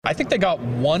I think they got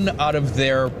one out of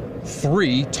their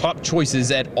 3 top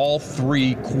choices at all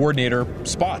 3 coordinator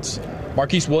spots.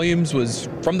 Marquise Williams was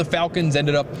from the Falcons,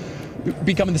 ended up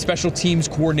becoming the special teams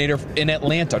coordinator in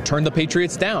Atlanta, turned the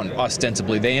Patriots down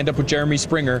ostensibly. They end up with Jeremy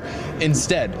Springer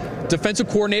instead. Defensive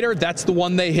coordinator, that's the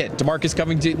one they hit. DeMarcus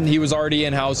Covington, he was already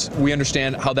in-house. We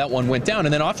understand how that one went down.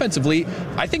 And then offensively,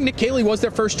 I think Nick Caley was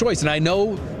their first choice. And I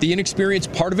know the inexperience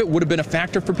part of it would have been a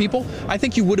factor for people. I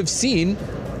think you would have seen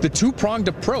the 2-pronged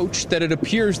approach that it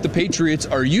appears the Patriots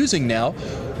are using now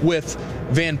with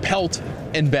Van Pelt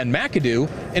and Ben McAdoo,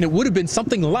 and it would have been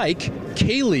something like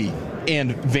Caley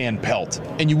and Van Pelt.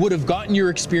 And you would have gotten your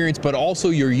experience, but also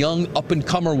your young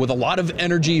up-and-comer with a lot of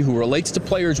energy who relates to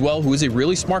players well, who is a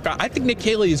really smart guy. I think Nick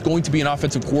Caley is going to be an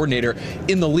offensive coordinator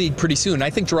in the league pretty soon.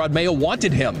 I think Gerard Mayo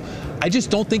wanted him. I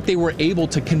just don't think they were able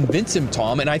to convince him,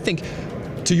 Tom. And I think,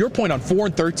 to your point on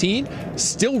 4-13,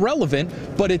 still relevant,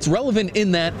 but it's relevant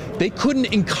in that they couldn't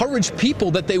encourage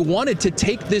people that they wanted to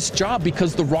take this job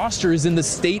because the roster is in the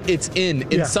state it's in.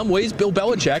 In some ways, Bill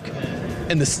Belichick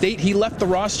and the state he left the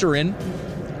roster in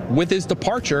with his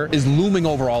departure is looming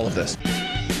over all of this.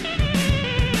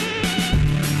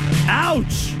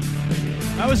 Ouch!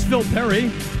 That was Phil Perry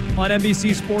on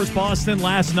NBC Sports Boston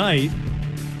last night.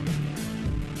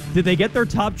 Did they get their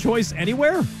top choice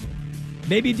anywhere?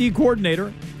 Maybe D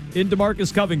coordinator in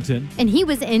DeMarcus Covington. And he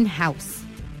was in-house.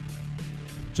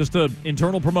 Just an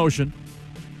internal promotion.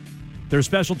 Their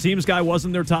special teams guy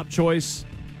wasn't their top choice.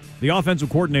 The offensive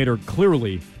coordinator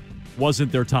clearly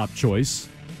wasn't their top choice.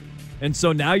 And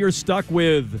so now you're stuck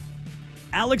with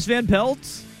Alex Van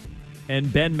Pelt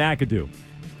and Ben McAdoo,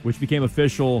 which became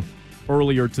official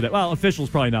earlier today. Well, official is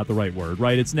probably not the right word,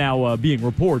 right? It's now being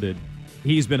reported.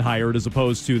 He's been hired as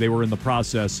opposed to they were in the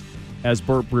process, as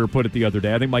Burt Breer put it the other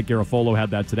day. I think Mike Garafolo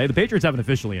had that today. The Patriots haven't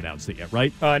officially announced it yet,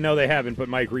 right? No, they haven't, but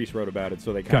Mike Reese wrote about it,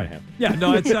 so they kind of have. Yeah,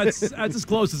 no, that's as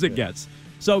close as it gets.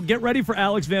 So get ready for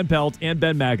Alex Van Pelt and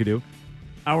Ben McAdoo.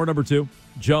 Hour number 2,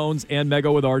 Jones and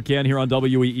Mego with Arcand here on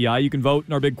WEEI. You can vote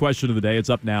in our big question of the day. It's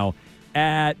up now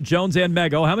at Jones and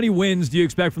Mego. How many wins do you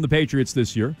expect from the Patriots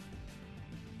this year?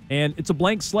 And it's a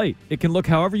blank slate. It can look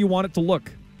however you want it to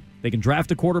look. They can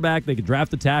draft a quarterback. They can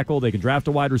draft a tackle. They can draft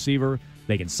a wide receiver.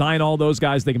 They can sign all those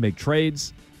guys. They can make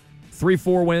trades.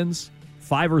 3-4 wins,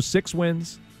 5 or 6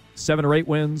 wins, 7 or 8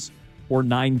 wins, or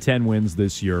 9-10 wins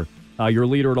this year. Your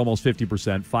leader at almost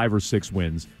 50%, 5 or 6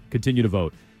 wins. Continue to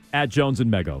vote at Jones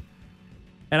and Mego.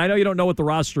 And I know you don't know what the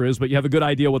roster is, but you have a good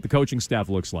idea what the coaching staff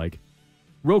looks like.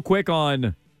 Real quick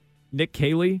on Nick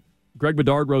Caley. Greg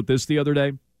Bedard wrote this the other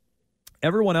day.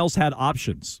 Everyone else had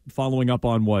options, following up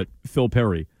on what Phil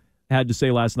Perry had to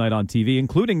say last night on TV,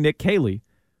 including Nick Caley,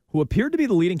 who appeared to be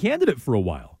the leading candidate for a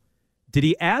while. Did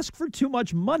he ask for too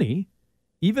much money,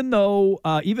 even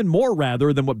more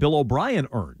rather than what Bill O'Brien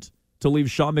earned to leave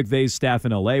Sean McVay's staff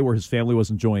in L.A. where his family was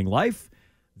enjoying life?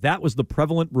 That was the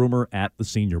prevalent rumor at the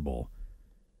Senior Bowl.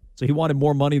 So he wanted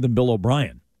more money than Bill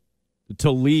O'Brien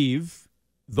to leave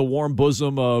the warm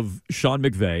bosom of Sean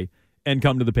McVay and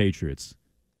come to the Patriots.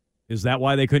 Is that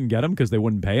why they couldn't get him? Because they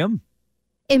wouldn't pay him?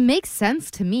 It makes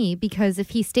sense to me because if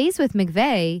he stays with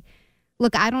McVay,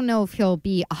 look, I don't know if he'll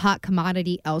be a hot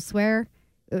commodity elsewhere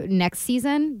next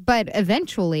season, but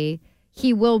eventually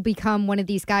he will become one of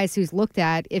these guys who's looked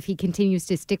at, if he continues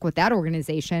to stick with that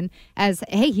organization, as,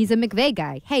 hey, he's a McVay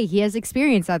guy. Hey, he has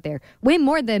experience out there. Way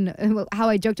more than how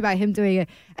I joked about him doing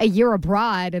a year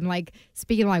abroad and, like,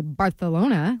 speaking like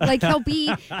Barcelona. Like, he'll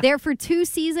be there for 2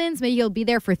 seasons. Maybe he'll be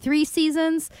there for 3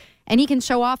 seasons. And he can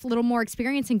show off a little more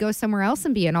experience and go somewhere else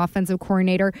and be an offensive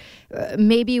coordinator,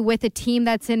 maybe with a team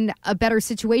that's in a better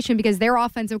situation because their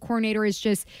offensive coordinator is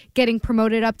just getting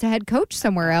promoted up to head coach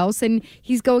somewhere else, and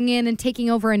he's going in and taking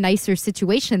over a nicer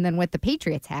situation than what the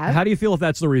Patriots have. How do you feel if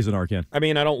that's the reason, Arcand? I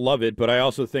mean, I don't love it, but I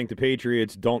also think the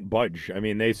Patriots don't budge. I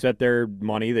mean, they set their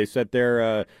money, they set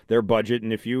their budget,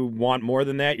 and if you want more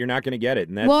than that, you're not going to get it.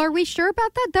 And well, are we sure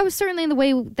about that? That was certainly the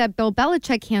way that Bill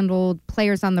Belichick handled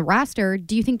players on the roster.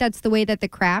 Do you think that's the way that the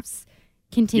Crafts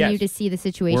continue to see the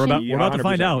situation? We're about to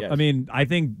find out. Yes. I mean, I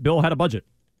think Bill had a budget.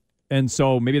 And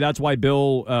so maybe that's why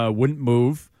Bill wouldn't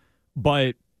move.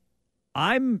 But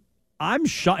I'm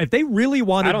shocked. If they really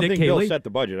wanted Nick Caley... I don't think Bill set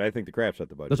the budget. I think the Crafts set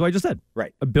the budget. That's what I just said.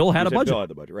 Right. Bill had a budget. Bill had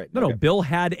the budget, right. No, Bill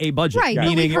had a budget. Right.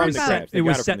 Meaning it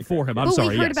was set for him. I'm sorry.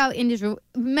 But we heard about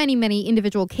many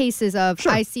individual cases of,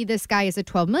 I see this guy as a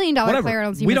 $12 million player. I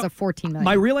don't see him as a $14 million.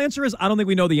 My real answer is I don't think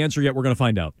we know the answer yet. We're going to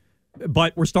find out.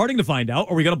 But we're starting to find out.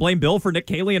 Are we going to blame Bill for Nick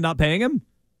Caley and not paying him?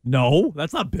 No,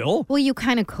 that's not Bill. Well, you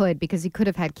kind of could because you could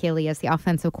have had Caley as the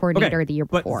offensive coordinator the year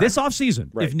before. But this offseason,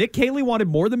 if Nick Caley wanted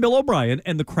more than Bill O'Brien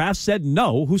and the Kraft said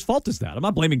no, whose fault is that? I'm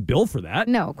not blaming Bill for that.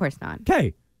 No, of course not.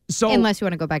 Okay. So unless you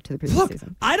want to go back to the previous look,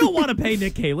 season. I don't want to pay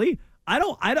Nick Caley.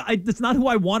 That's not who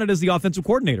I wanted as the offensive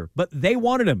coordinator, but they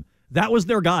wanted him. That was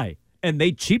their guy, and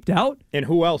they cheaped out. And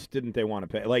who else didn't they want to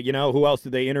pay? Like, who else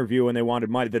did they interview and they wanted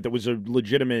money that was a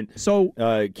legitimate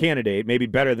candidate, maybe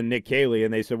better than Nick Caley,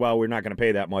 and they said, well, we're not going to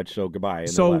pay that much, so goodbye, and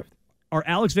they left. Are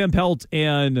Alex Van Pelt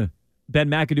and Ben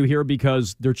McAdoo here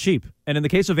because they're cheap? And in the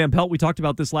case of Van Pelt, we talked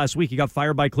about this last week. He got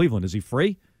fired by Cleveland. Is he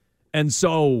free? And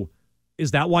so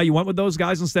is that why you went with those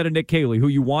guys instead of Nick Caley, who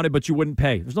you wanted but you wouldn't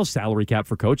pay? There's no salary cap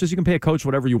for coaches. You can pay a coach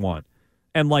whatever you want.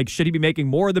 And, should he be making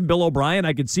more than Bill O'Brien?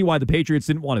 I could see why the Patriots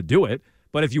didn't want to do it.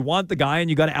 But if you want the guy and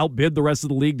you got to outbid the rest of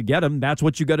the league to get him, that's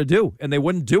what you got to do. And they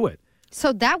wouldn't do it.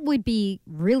 So that would be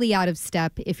really out of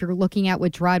step if you're looking at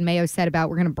what Gerard Mayo said about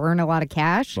we're going to burn a lot of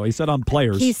cash. Well, he said on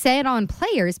players. He said on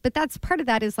players, but that's part of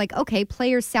that is okay,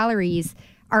 players' salaries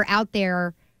are out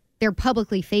there. They're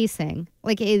publicly facing.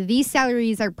 These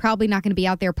salaries are probably not going to be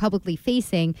out there publicly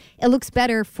facing. It looks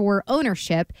better for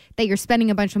ownership that you're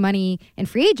spending a bunch of money in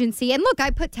free agency. And look,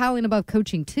 I put talent above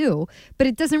coaching too, but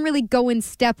it doesn't really go in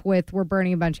step with we're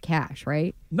burning a bunch of cash,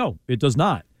 right? No, it does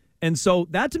not. And so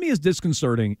that to me is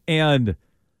disconcerting. And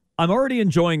I'm already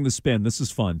enjoying the spin. This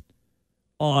is fun.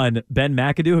 On Ben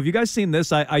McAdoo. Have you guys seen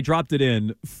this? I dropped it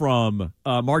in from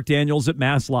Mark Daniels at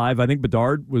Mass Live. I think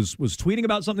Bedard was tweeting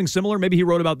about something similar. Maybe he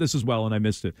wrote about this as well, and I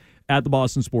missed it, at the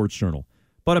Boston Sports Journal.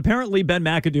 But apparently Ben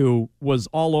McAdoo was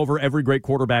all over every great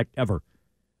quarterback ever.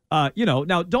 Now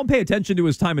don't pay attention to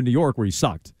his time in New York where he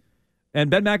sucked. And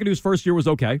Ben McAdoo's first year was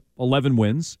okay, 11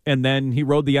 wins. And then he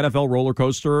rode the NFL roller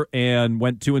coaster and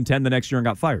went 2-10 the next year and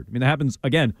got fired. I mean, that happens,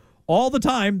 again, all the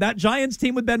time. That Giants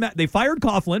team with Ben McAdoo, they fired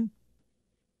Coughlin,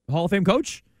 Hall of Fame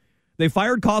coach. They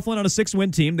fired Coughlin on a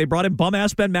 6-win team. They brought in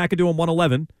bum-ass Ben McAdoo and won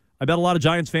 11. I bet a lot of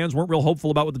Giants fans weren't real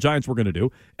hopeful about what the Giants were going to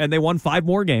do. And they won 5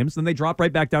 more games. Then they dropped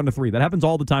right back down to 3. That happens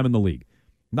all the time in the league.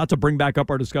 Not to bring back up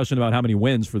our discussion about how many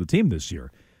wins for the team this year.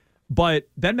 But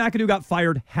Ben McAdoo got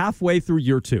fired halfway through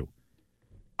year 2.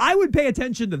 I would pay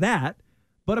attention to that.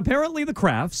 But apparently the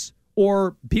Crafts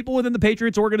or people within the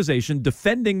Patriots organization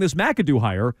defending this McAdoo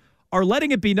hire are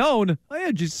letting it be known,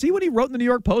 did you see what he wrote in the New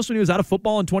York Post when he was out of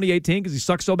football in 2018 because he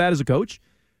sucked so bad as a coach?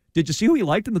 Did you see who he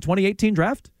liked in the 2018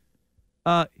 draft?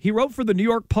 He wrote for the New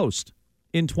York Post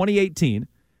in 2018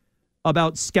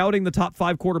 about scouting the top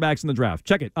 5 quarterbacks in the draft.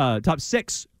 Check it. Top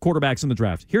 6 quarterbacks in the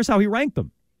draft. Here's how he ranked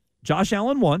them. Josh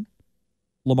Allen 1,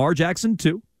 Lamar Jackson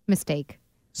 2. Mistake.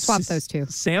 Swap those 2.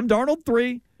 Sam Darnold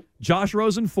 3, Josh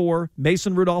Rosen 4,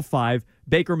 Mason Rudolph 5,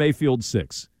 Baker Mayfield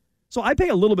 6. So I pay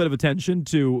a little bit of attention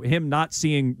to him not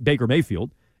seeing Baker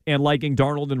Mayfield and liking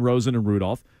Darnold and Rosen and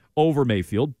Rudolph over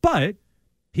Mayfield, but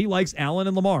he likes Allen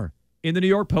and Lamar. In the New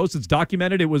York Post, it's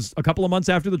documented. It was a couple of months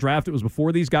after the draft. It was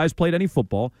before these guys played any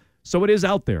football, so it is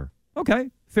out there. Okay,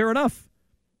 fair enough.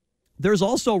 There's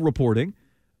also reporting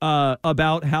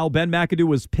about how Ben McAdoo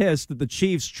was pissed that the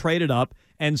Chiefs traded up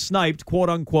and sniped,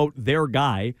 quote-unquote, their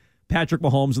guy, Patrick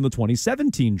Mahomes, in the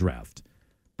 2017 draft.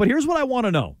 But here's what I want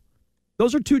to know.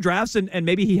 Those are 2 drafts, and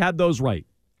maybe he had those right.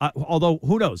 Although,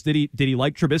 who knows? Did he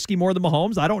like Trubisky more than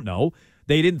Mahomes? I don't know.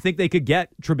 They didn't think they could get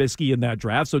Trubisky in that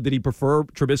draft, so did he prefer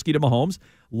Trubisky to Mahomes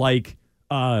like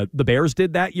the Bears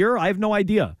did that year? I have no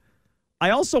idea. I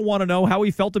also want to know how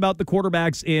he felt about the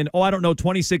quarterbacks in,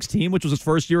 2016, which was his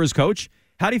first year as coach.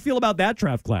 How do you feel about that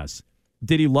draft class?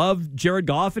 Did he love Jared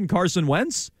Goff and Carson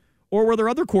Wentz? Or were there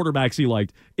other quarterbacks he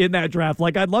liked in that draft?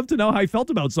 I'd love to know how he felt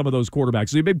about some of those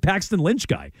quarterbacks. He's a big Paxton Lynch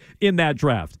guy in that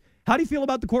draft. How do you feel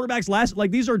about the quarterbacks last?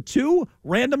 These are 2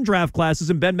 random draft classes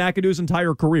in Ben McAdoo's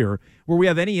entire career where we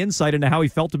have any insight into how he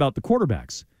felt about the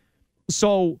quarterbacks.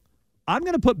 So I'm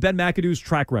going to put Ben McAdoo's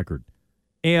track record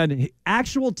and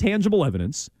actual tangible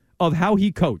evidence of how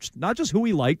he coached, not just who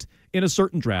he liked in a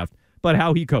certain draft, but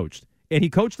how he coached. And he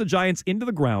coached the Giants into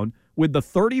the ground with the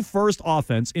 31st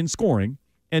offense in scoring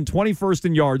and 21st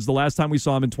in yards the last time we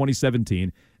saw him in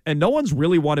 2017, and no one's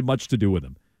really wanted much to do with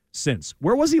him since.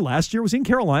 Where was he last year? Was he in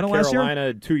Carolina last year?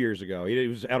 Carolina 2 years ago. He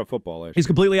was out of football last year. He's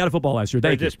completely out of football last year.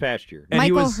 This past year. And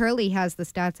Michael Hurley has the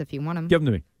stats if you want them. Give them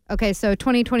to me. Okay, so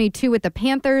 2022 with the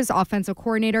Panthers, offensive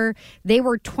coordinator, they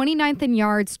were 29th in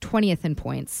yards, 20th in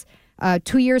points.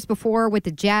 2 years before with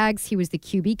the Jags, he was the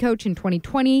QB coach in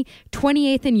 2020,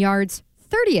 28th in yards,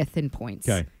 30th in points.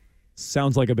 Okay.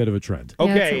 Sounds like a bit of a trend.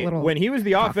 Okay, when he was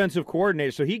the offensive coordinator,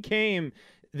 so he came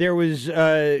There was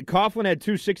Coughlin had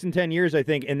 2 6 and 10 years, I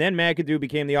think, and then McAdoo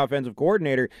became the offensive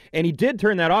coordinator, and he did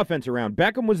turn that offense around.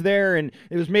 Beckham was there, and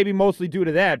it was maybe mostly due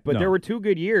to that, but there were 2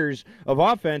 good years of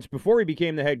offense before he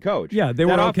became the head coach. Yeah, they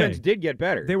were that okay. offense did get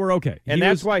better. They were okay. And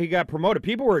that's why he got promoted.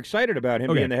 People were excited about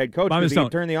him being the head coach because he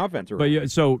turned the offense around. But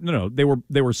they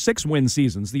were 6-win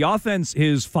seasons. The offense,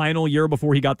 his final year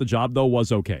before he got the job, though,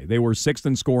 was okay. They were 6th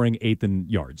in scoring, 8th in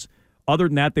yards. Other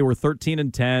than that, they were 13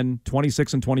 and 10,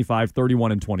 26 and 25,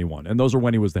 31 and 21, and those are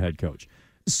when he was the head coach.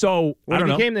 So when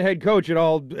he became the head coach,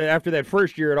 after that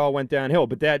first year, it all went downhill.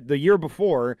 But the year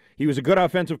before, he was a good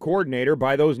offensive coordinator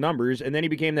by those numbers, and then he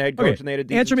became the head coach, and they had a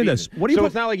decent Answer me season. this: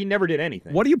 it's not like he never did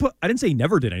anything. What do you put? I didn't say he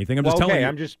never did anything. I'm just telling you.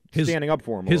 I'm just standing up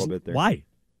for him a little bit there. Why?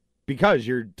 Because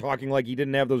you're talking like he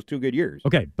didn't have those 2 good years.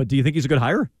 Okay, but do you think he's a good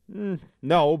hire?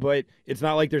 No, but it's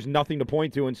not like there's nothing to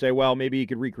point to and say, well, maybe he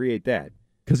could recreate that.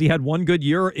 Because he had 1 good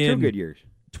year in 2 good years.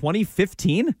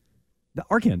 2015?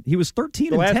 Arcand, he was 13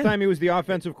 the and 10. last time he was the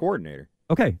offensive coordinator.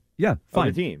 Okay, yeah, fine.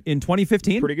 Of the team. In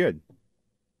 2015? Pretty good.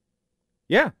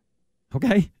 Yeah.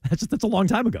 Okay, that's a long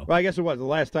time ago. Well, I guess it was. The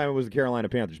last time it was the Carolina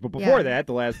Panthers. But before that,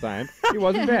 the last time, he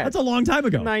wasn't bad. That's a long time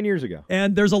ago. 9 years ago.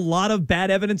 And there's a lot of bad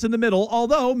evidence in the middle,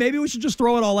 although maybe we should just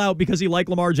throw it all out because he liked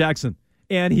Lamar Jackson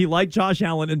and he liked Josh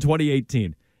Allen in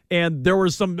 2018. And there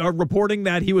was some reporting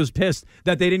that he was pissed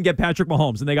that they didn't get Patrick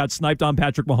Mahomes and they got sniped on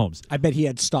Patrick Mahomes. I bet he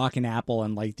had stock in Apple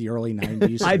in like the early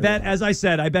 90s. I bet, as I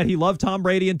said, I bet he loved Tom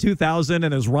Brady in 2000.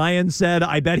 And as Ryan said,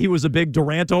 I bet he was a big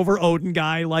Durant over Odin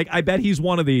guy. Like, I bet he's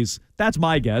one of these. That's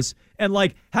my guess. And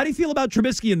like, how do you feel about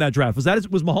Trubisky in that draft? Was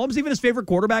Mahomes even his favorite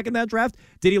quarterback in that draft?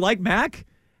 Did he like Mac?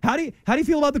 How do you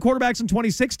feel about the quarterbacks in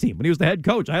 2016 when he was the head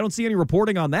coach? I don't see any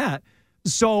reporting on that.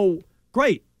 So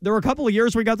great. There were a couple of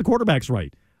years where he got the quarterbacks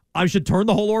right. I should turn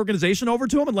the whole organization over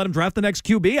to him and let him draft the next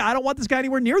QB. I don't want this guy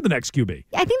anywhere near the next QB.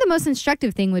 I think the most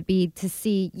instructive thing would be to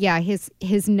see,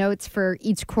 his notes for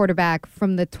each quarterback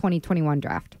from the 2021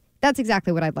 draft. That's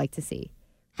exactly what I'd like to see.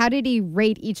 How did he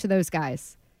rate each of those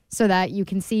guys? So that you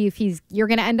can see if you're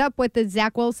going to end up with a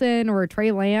Zach Wilson or a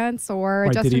Trey Lance or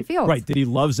Justin Fields. Right. Did he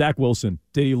love Zach Wilson?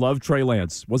 Did he love Trey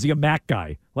Lance? Was he a Mac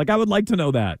guy? Like, I would like to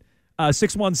know that.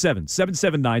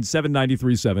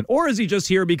 617-779-7937. Or is he just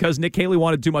here because Nick Haley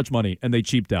wanted too much money and they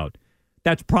cheaped out?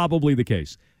 That's probably the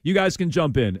case. You guys can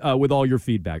jump in with all your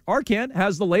feedback. Arcand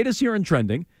has the latest here in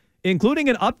trending, including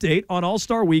an update on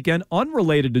All-Star Weekend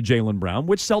unrelated to Jaylen Brown,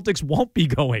 which Celtics won't be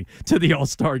going to the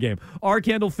All-Star game.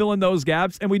 Arcand will fill in those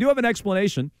gaps, and we do have an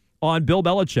explanation on Bill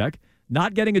Belichick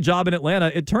not getting a job in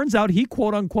Atlanta. It turns out he,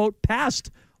 quote-unquote, passed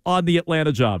on the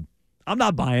Atlanta job. I'm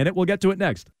not buying it. We'll get to it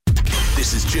next.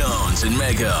 This is Jones and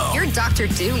Mego. You're Dr.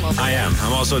 Doom over I am.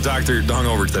 I'm also Dr.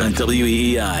 Hungover today. On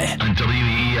WEEI.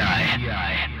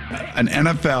 An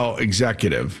NFL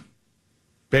executive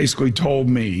basically told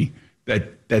me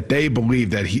that they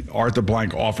believe that Arthur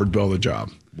Blank offered Bill the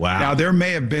job. Wow. Now, there may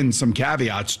have been some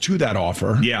caveats to that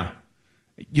offer. Yeah.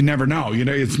 You never know.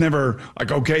 It's never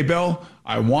like, okay, Bill,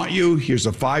 I want you. Here's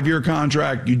a 5-year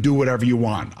contract. You do whatever you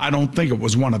want. I don't think it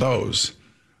was one of those.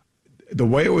 The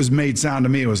way it was made sound to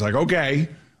me, it was like, okay,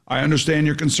 I understand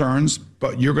your concerns,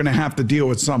 but you're going to have to deal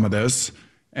with some of this.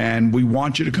 And we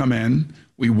want you to come in.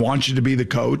 We want you to be the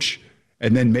coach.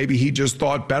 And then maybe he just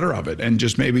thought better of it and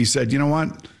just maybe said, you know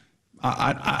what?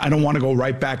 I don't want to go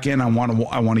right back in. I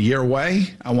want a year away.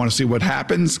 I want to see what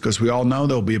happens because we all know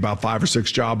there'll be about 5 or 6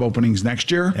 job openings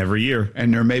next year. Every year.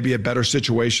 And there may be a better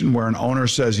situation where an owner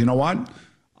says, you know what?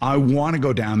 I want to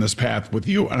go down this path with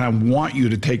you, and I want you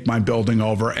to take my building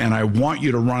over, and I want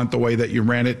you to run it the way that you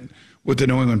ran it with the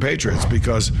New England Patriots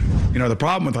because, the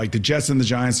problem with like the Jets and the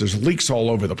Giants, there's leaks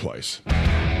all over the place.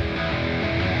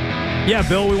 Yeah,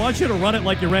 Bill, we want you to run it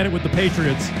like you ran it with the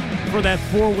Patriots for that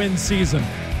 4-win season.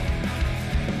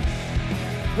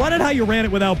 Run it how you ran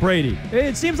it without Brady.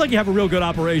 It seems like you have a real good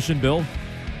operation, Bill.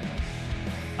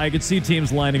 I could see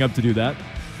teams lining up to do that.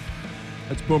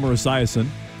 That's Boomer Esiason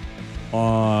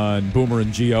on Boomer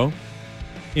and Geo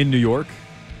in New York.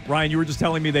 Ryan, you were just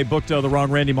telling me they booked the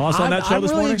wrong Randy Moss on that show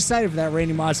this morning? I'm really excited for that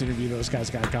Randy Moss interview those guys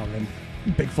got coming.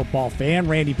 Big football fan.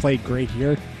 Randy played great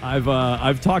here.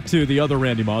 I've talked to the other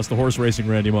Randy Moss, the horse racing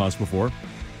Randy Moss, before.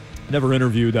 Never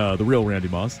interviewed the real Randy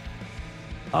Moss.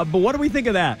 But what do we think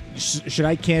of that? Should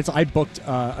I cancel? I booked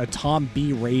a Tom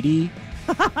B. Rady.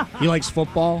 He likes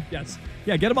football. Yes.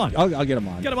 Yeah, get him on. I'll get him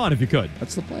on. Get him on if you could.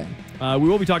 That's the plan. We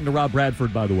will be talking to Rob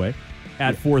Bradford, by the way,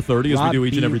 at 4:30, as we do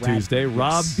each and every Tuesday.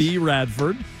 Rob B.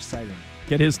 Radford. Exciting.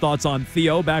 Get his thoughts on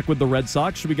Theo back with the Red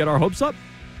Sox. Should we get our hopes up?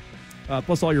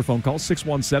 Plus all your phone calls,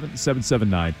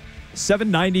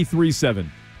 617-779-7937.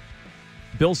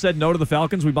 Bill said no to the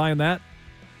Falcons. We buying that?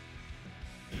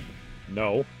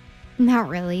 No. Not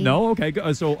really. No? Okay.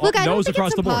 So Look, I don't no's think across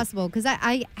it's the board. impossible because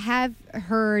I have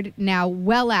heard now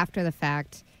well after the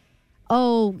fact,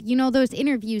 those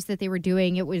interviews that they were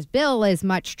doing, it was Bill as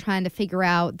much trying to figure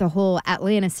out the whole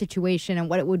Atlanta situation and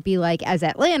what it would be like as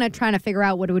Atlanta trying to figure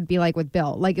out what it would be like with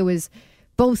Bill. Like it was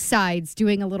both sides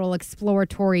doing a little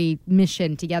exploratory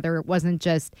mission together. It wasn't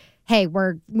just, hey,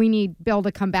 we need Bill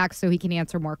to come back so he can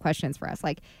answer more questions for us.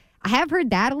 Like, I have heard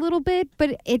that a little bit,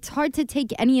 but it's hard to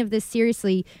take any of this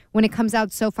seriously when it comes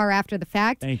out so far after the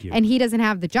fact. Thank you. And he doesn't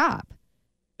have the job.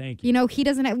 Thank you. He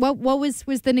doesn't have, what was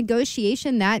the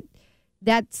negotiation that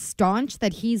staunch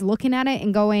that he's looking at it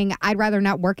and going, I'd rather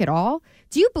not work at all?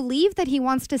 Do you believe that he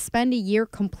wants to spend a year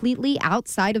completely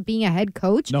outside of being a head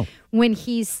coach? No. When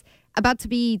he's about to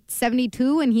be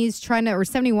 72 and he's trying to, or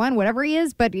 71, whatever he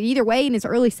is, but either way in his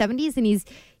early 70s and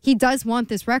he does want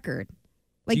this record.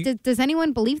 Like, does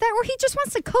anyone believe that? Or he just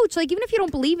wants to coach. Like, even if you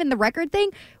don't believe in the record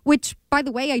thing, which, by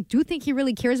the way, I do think he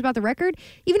really cares about the record,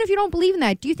 even if you don't believe in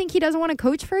that, do you think he doesn't want to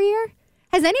coach for a year?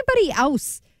 Has anybody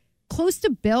else close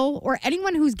to Bill or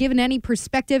anyone who's given any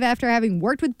perspective after having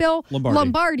worked with Bill?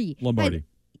 Lombardi.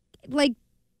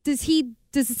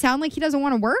 Does it sound like he doesn't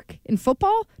want to work in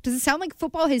football? Does it sound like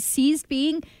football has ceased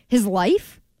being his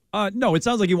life? No, it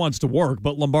sounds like he wants to work,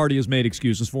 but Lombardi has made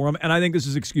excuses for him, and I think this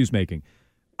is excuse making.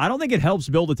 I don't think it helps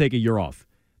Bill to take a year off.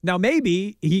 Now,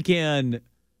 maybe he can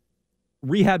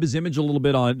rehab his image a little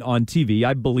bit on TV.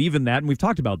 I believe in that, and we've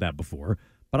talked about that before.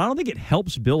 But I don't think it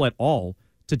helps Bill at all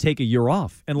to take a year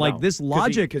off. And this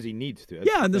logic... Because he needs to.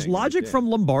 And this logic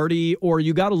from Lombardi, or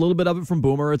you got a little bit of it from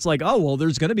Boomer, it's like, oh, well,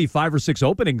 there's going to be 5 or 6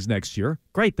 openings next year.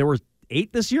 Great. There were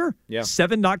 8 this year? Yeah.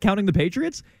 7 not counting the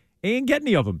Patriots? He ain't getting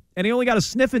any of them. And he only got a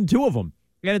sniff in 2 of them.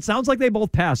 And it sounds like they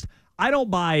both passed.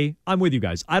 I'm with you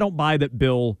guys. I don't buy that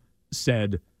Bill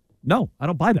said, no, I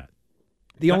don't buy that.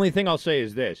 The only thing I'll say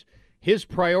is this. His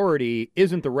priority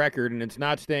isn't the record, and it's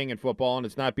not staying in football, and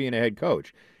it's not being a head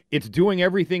coach. It's doing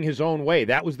everything his own way.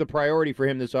 That was the priority for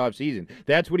him this offseason.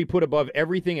 That's what he put above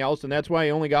everything else, and that's why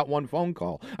he only got 1 phone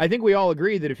call. I think we all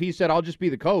agree that if he said, I'll just be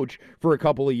the coach for a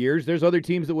couple of years, there's other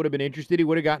teams that would have been interested. He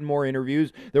would have gotten more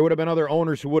interviews. There would have been other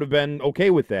owners who would have been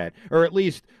okay with that, or at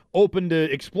least open to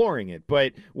exploring it.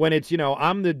 But when it's,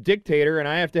 I'm the dictator and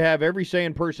I have to have every say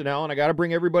in personnel and I got to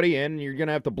bring everybody in and you're going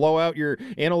to have to blow out your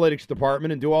analytics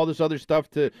department and do all this other stuff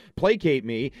to placate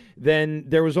me, then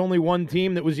there was only one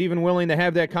team that was even willing to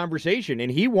have that conversation. And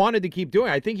he wanted to keep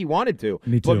doing it. I think he wanted to.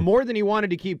 Me too. But more than he wanted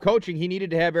to keep coaching, he needed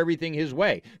to have everything his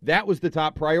way. That was the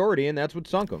top priority, and that's what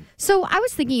sunk him. So I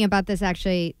was thinking about this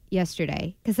actually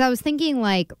yesterday because I was thinking,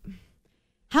 like,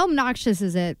 how obnoxious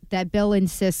is it that Bill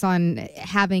insists on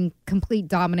having complete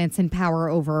dominance and power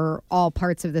over all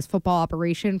parts of this football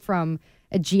operation from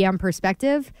a GM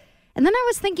perspective? And then I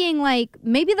was thinking, like,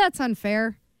 maybe that's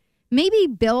unfair. Maybe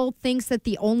Bill thinks that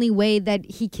the only way that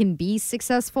he can be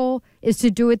successful is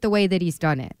to do it the way that he's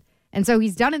done it. And so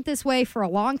he's done it this way for a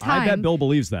long time. I bet Bill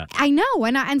believes that. I know.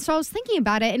 And so I was thinking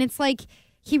about it, and it's like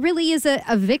he really is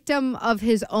a victim of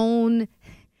his own,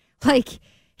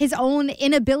 his own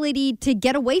inability to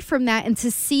get away from that and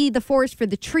to see the forest for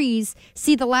the trees,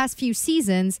 see the last few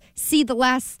seasons, see the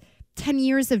last 10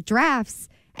 years of drafts,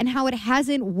 and how it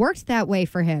hasn't worked that way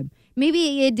for him.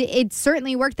 Maybe it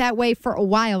certainly worked that way for a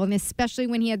while, and especially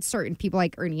when he had certain people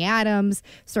like Ernie Adams,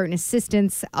 certain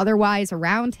assistants otherwise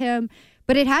around him.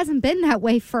 But it hasn't been that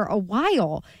way for a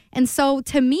while. And so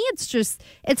to me,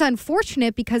 it's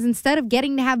unfortunate because instead of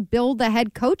getting to have Bill the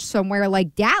head coach somewhere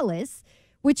like Dallas,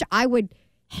 which I would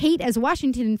hate as a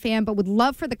Washington fan, but would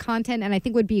love for the content and I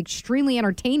think would be extremely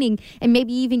entertaining and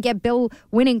maybe even get Bill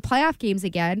winning playoff games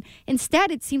again.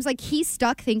 Instead, it seems like he's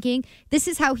stuck thinking this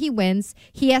is how he wins.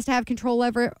 He has to have control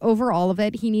over all of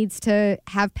it. He needs to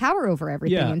have power over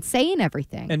everything and say in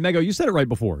everything. And Mego, you said it right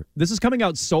before. This is coming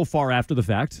out so far after the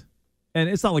fact. And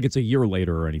it's not like it's a year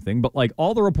later or anything, but like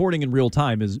all the reporting in real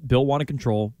time is Bill wanted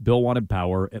control, Bill wanted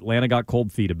power, Atlanta got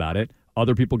cold feet about it,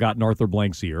 other people got in Arthur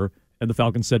Blank's ear, and the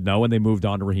Falcons said no, and they moved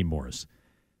on to Raheem Morris.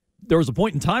 There was a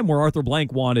point in time where Arthur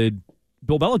Blank wanted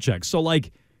Bill Belichick. So,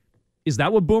 like, is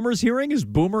that what Boomer's hearing? Is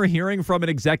Boomer hearing from an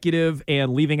executive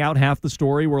and leaving out half the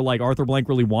story where, like, Arthur Blank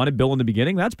really wanted Bill in the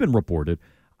beginning? That's been reported.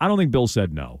 I don't think Bill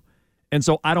said no. And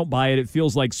so I don't buy it. It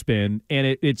feels like spin,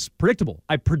 and it's predictable.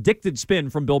 I predicted spin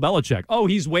from Bill Belichick. Oh,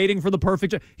 he's waiting for the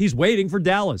perfect job. He's waiting for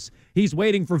Dallas. He's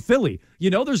waiting for Philly. You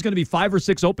know there's going to be 5 or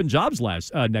 6 open jobs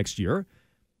next year.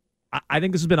 I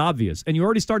think this has been obvious. And you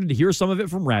already started to hear some of it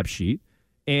from Rap Sheet,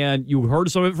 and you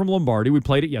heard some of it from Lombardi. We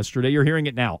played it yesterday. You're hearing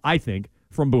it now, I think,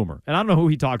 from Boomer. And I don't know who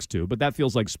he talks to, but that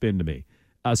feels like spin to me.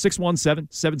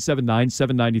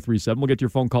 617-779-7937. We'll get to your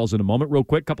phone calls in a moment. Real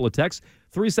quick, couple of texts.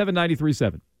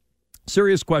 37937.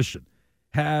 Serious question.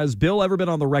 Has Bill ever been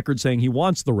on the record saying he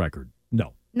wants the record?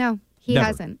 No. No, he Never.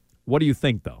 hasn't. What do you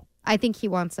think, though? I think he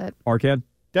wants it. Arcand?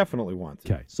 Definitely wants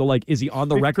it. Okay. So, like, is he on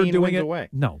the record 15 doing wins it? away.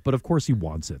 No, but of course he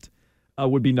wants it.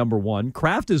 Would be number one.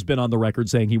 Kraft has been on the record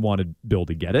saying he wanted Bill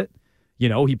to get it. You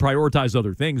know, he prioritized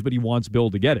other things, but he wants Bill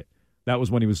to get it. That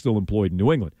was when he was still employed in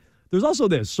New England. There's also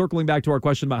this, circling back to our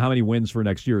question about how many wins for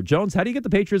next year. Jones, how do you get the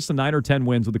Patriots to 9 or 10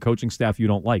 wins with a coaching staff you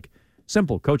don't like?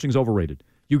 Simple. Coaching's overrated.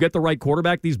 You get the right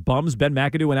quarterback, these bums, Ben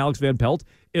McAdoo and Alex Van Pelt,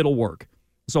 it'll work.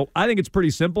 So I think it's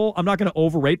pretty simple. I'm not going to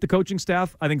overrate the coaching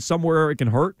staff. I think somewhere it can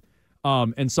hurt,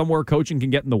 and somewhere coaching can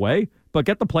get in the way. But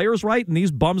get the players right, and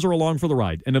these bums are along for the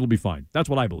ride, and it'll be fine. That's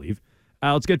what I believe.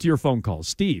 Let's get to your phone calls.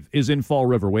 Steve is in Fall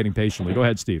River waiting patiently. Go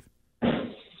ahead, Steve.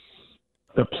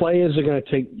 The players are going to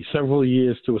take several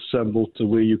years to assemble to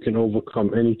where you can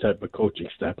overcome any type of coaching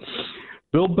staff.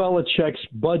 Bill Belichick's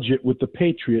budget with the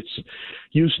Patriots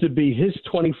used to be his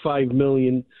 $25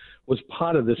 million was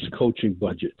part of this coaching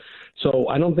budget. So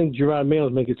I don't think Gerard Mayo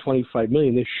is making $25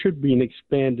 million. There should be an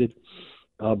expanded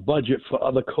budget for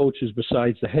other coaches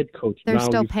besides the head coach. They're now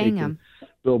still paying him.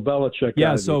 Bill Belichick.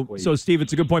 Yeah, so Steve,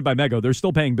 it's a good point by Mego. They're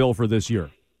still paying Bill for this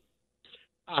year.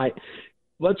 All right.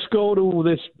 Let's go to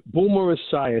this Boomer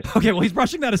Esiason. Okay, well, he's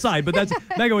brushing that aside, but that's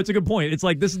Mego, it's a good point. It's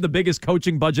like this is the biggest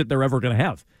coaching budget they're ever going to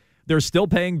have. They're still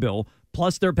paying Bill,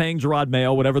 plus they're paying Gerard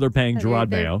Mayo, whatever they're paying Gerard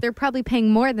Mayo. They're probably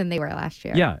paying more than they were last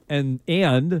year. Yeah, and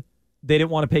they didn't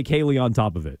want to pay Kaylee on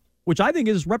top of it, which I think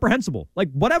is reprehensible.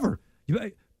 Like, whatever.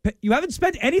 You haven't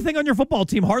spent anything on your football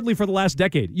team hardly for the last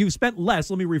decade. You've spent less,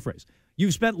 let me rephrase.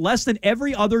 You've spent less than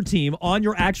every other team on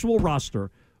your actual roster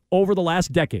over the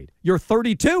last decade. You're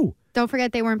 32. Don't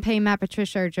forget they weren't paying Matt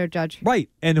Patricia or Joe Judge. Right.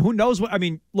 And who knows what, I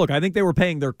mean, look, I think they were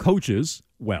paying their coaches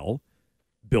well,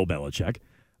 Bill Belichick.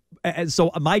 And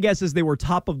so my guess is they were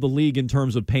top of the league in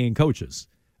terms of paying coaches.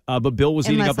 But Bill was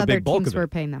eating up a big bulk of it. Unless other teams were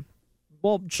paying them.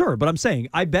 Well, sure, but I'm saying,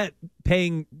 I bet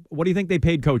paying, what do you think they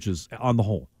paid coaches on the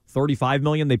whole? $35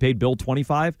 million? They paid Bill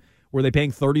 $25? Were they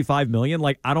paying $35 million?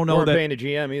 Like, I don't know. They weren't paying the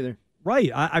GM either.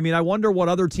 Right. I mean, I wonder what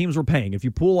other teams were paying. If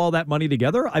you pool all that money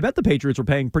together, I bet the Patriots were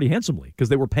paying pretty handsomely because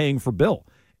they were paying for Bill.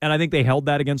 And I think they held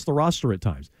that against the roster at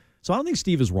times. So I don't think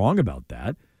Steve is wrong about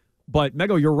that. But,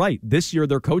 Mego, you're right. This year,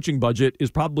 their coaching budget is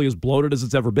probably as bloated as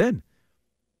it's ever been.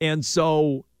 And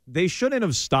so they shouldn't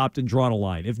have stopped and drawn a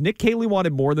line. If Nick Caley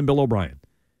wanted more than Bill O'Brien,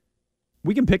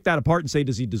 we can pick that apart and say,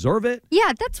 does he deserve it?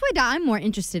 Yeah, that's what I'm more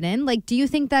interested in. Like, do you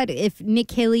think that if Nick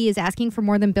Caley is asking for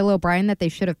more than Bill O'Brien that they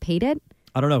should have paid it?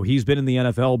 I don't know. He's been in the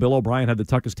NFL. Bill O'Brien had to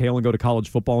tuck his tail and go to college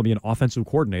football and be an offensive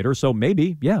coordinator. So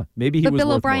maybe, yeah, maybe he was worth more. But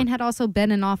Bill O'Brien had also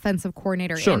been an offensive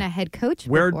coordinator and a head coach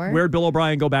before. Where'd Bill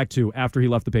O'Brien go back to after he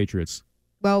left the Patriots?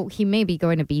 Well, he may be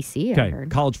going to BC, I heard.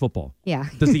 College football. Yeah.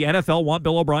 Does the NFL want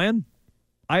Bill O'Brien?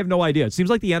 I have no idea. It seems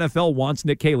like the NFL wants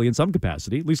Nick Caley in some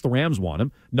capacity. At least the Rams want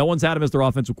him. No one's had him as their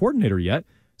offensive coordinator yet.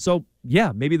 So,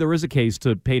 yeah, maybe there is a case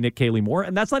to pay Nick Caley more,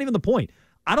 and that's not even the point.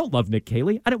 I don't love Nick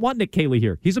Caley. I didn't want Nick Caley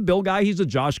here. He's a Bill guy. He's a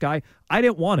Josh guy. I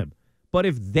didn't want him. But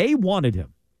if they wanted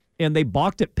him and they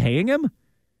balked at paying him,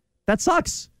 that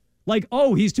sucks. Like,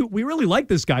 oh, we really like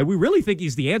this guy. We really think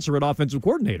he's the answer at offensive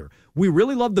coordinator. We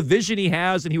really love the vision he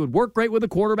has, and he would work great with a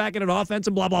quarterback and an offense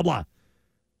and blah, blah, blah.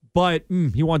 But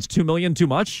he wants $2 million too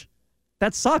much?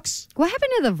 That sucks. What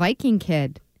happened to the Viking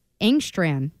kid?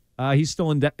 Engstrand. He's still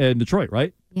in Detroit,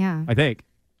 right? Yeah. I think.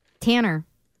 Tanner.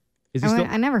 Is he still?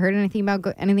 I never heard anything about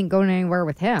anything going anywhere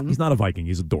with him. He's not a Viking.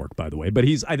 He's a dork, by the way. But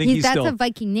he's that's still. a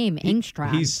Viking name,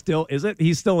 Engstrand. He's still, is it?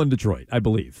 He's still in Detroit, I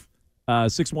believe.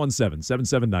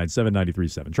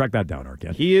 617-779-7937. Track that down,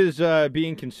 Arcand. He is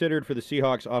being considered for the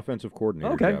Seahawks offensive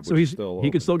coordinator job, so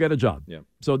he could still get a job. Yeah.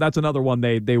 So that's another one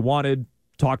they wanted,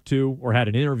 talked to, or had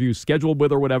an interview scheduled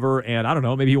with or whatever, and I don't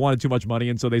know, maybe he wanted too much money,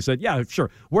 and so they said, yeah,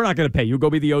 sure, we're not going to pay you. Go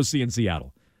be the OC in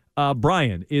Seattle.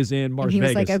 Brian is in Marsh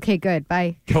Vegas. He was like, okay, good,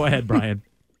 bye. Go ahead, Brian.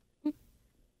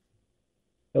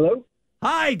 Hello?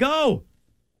 Hi, go!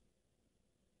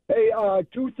 Hey,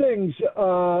 two things.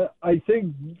 I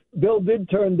think Bill did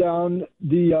turn down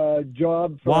the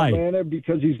job for Atlanta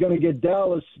because he's going to get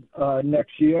Dallas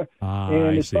next year.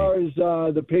 And as far as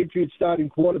the Patriots starting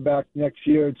quarterback next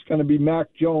year, it's going to be Mac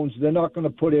Jones. They're not going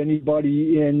to put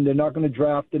anybody in. They're not going to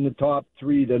draft in the top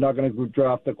three. They're not going to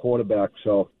draft a quarterback.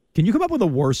 So, can you come up with a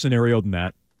worse scenario than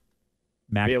that?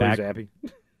 Mac Bailey back. Zappi.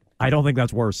 I don't think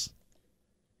that's worse.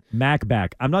 Mac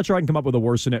back. I'm not sure I can come up with a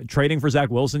worse scenario. Trading for Zach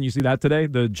Wilson, you see that today?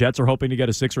 The Jets are hoping to get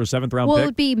a 6th or a 7th round pick. Well, it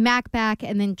would be Mac back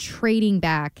and then trading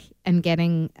back and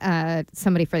getting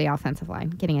somebody for the offensive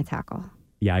line, getting a tackle.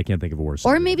 Yeah, I can't think of a worse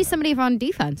Or scenario. maybe somebody on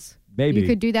defense. Maybe. You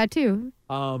could do that too.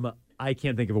 I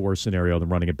can't think of a worse scenario than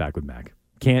running it back with Mac.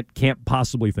 Can't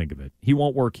possibly think of it. He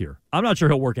won't work here. I'm not sure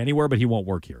he'll work anywhere, but he won't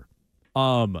work here.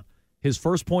 His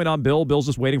first point on Bill's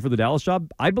just waiting for the Dallas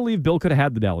job. I believe Bill could have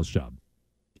had the Dallas job.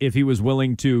 If he was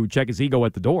willing to check his ego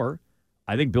at the door,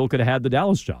 I think Bill could have had the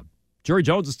Dallas job. Jerry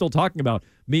Jones is still talking about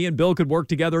me and Bill could work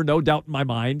together, no doubt in my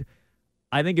mind.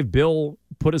 I think if Bill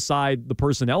put aside the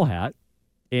personnel hat,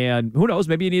 and who knows,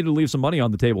 maybe he needed to leave some money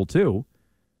on the table too,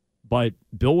 but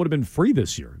Bill would have been free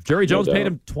this year. If Jerry Jones paid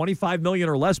him $25 million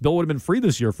or less, Bill would have been free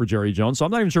this year for Jerry Jones. So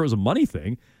I'm not even sure it was a money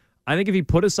thing. I think if he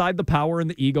put aside the power and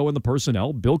the ego and the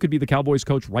personnel, Bill could be the Cowboys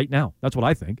coach right now. That's what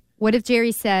I think. What if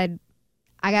Jerry said,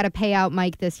 I got to pay out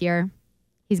Mike this year.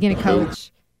 He's going to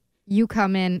coach. You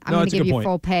come in. I'm going to give you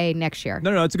full pay next year.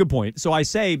 No, that's a good point. So I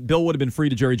say Bill would have been free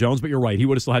to Jerry Jones, but you're right. He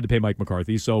would have still had to pay Mike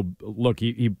McCarthy. So, look,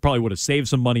 he probably would have saved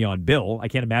some money on Bill. I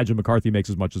can't imagine McCarthy makes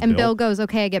as much as Bill. And Bill goes,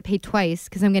 okay, I get paid twice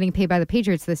because I'm getting paid by the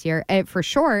Patriots this year for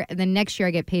sure. And then next year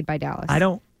I get paid by Dallas.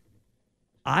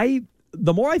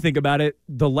 The more I think about it,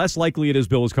 the less likely it is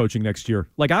Bill is coaching next year.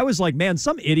 Like, I was like, man,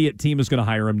 some idiot team is going to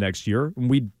hire him next year. And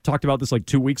we talked about this like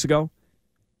 2 weeks ago.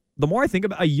 The more I think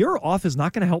about it, a year off is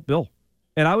not going to help Bill.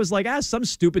 And I was like, some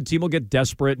stupid team will get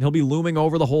desperate and he'll be looming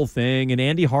over the whole thing. And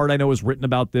Andy Hart, I know, has written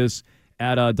about this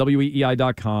at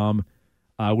weei.com,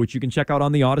 which you can check out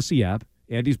on the Odyssey app,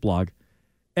 Andy's blog.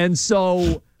 And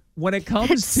so when it comes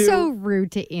That's to... so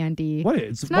rude to Andy. What?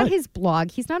 It's not his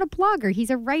blog. He's not a blogger. He's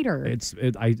a writer.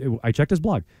 I checked his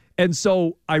blog. And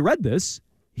so I read this.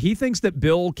 He thinks that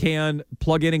Bill can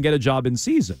plug in and get a job in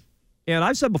season. And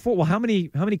I've said before, well, how many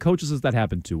coaches has that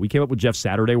happened to? We came up with Jeff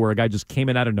Saturday where a guy just came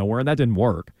in out of nowhere, and that didn't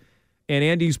work. And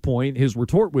Andy's point, his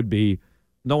retort would be,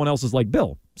 no one else is like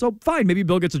Bill. So fine, maybe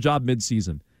Bill gets a job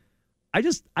midseason.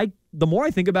 The more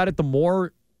I think about it, the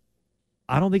more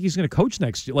I don't think he's going to coach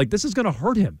next year. Like, this is going to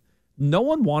hurt him. No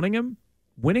one wanting him,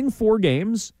 winning 4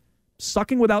 games,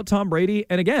 sucking without Tom Brady.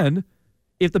 And again,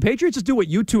 if the Patriots just do what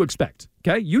you two expect,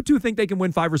 okay? You two think they can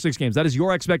win 5 or 6 games. That is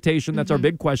your expectation. That's our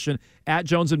big question at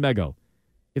Jones and Mego.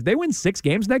 If they win 6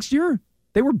 games next year,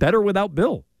 they were better without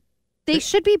Bill. They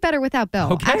should be better without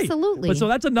Bill. Okay. Absolutely. But so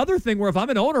that's another thing where if I'm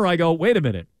an owner, I go, wait a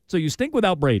minute. So you stink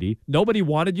without Brady. Nobody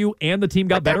wanted you, and the team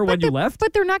got better when you left?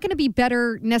 But they're not going to be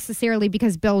better necessarily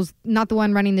because Bill's not the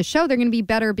one running the show. They're going to be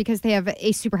better because they have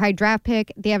a super high draft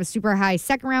pick, they have a super high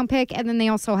second-round pick, and then they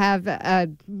also have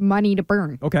money to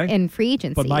burn in free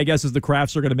agency. But my guess is the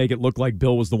Crafts are going to make it look like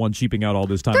Bill was the one cheaping out all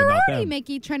this time. They're and not already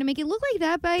them. trying to make it look like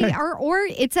that, or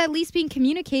it's at least being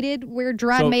communicated where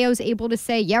Gerard Mayo's able to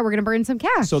say, yeah, we're going to burn some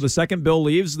cash. So the second Bill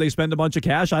leaves, they spend a bunch of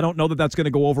cash. I don't know that that's going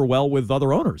to go over well with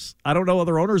other owners. I don't know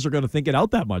other owners are going to think it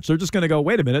out that much. They're just going to go,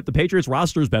 wait a minute, the Patriots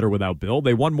roster is better without Bill.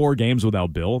 They won more games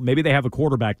without Bill. Maybe they have a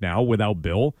quarterback now without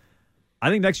Bill. I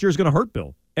think next year is going to hurt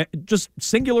Bill. Just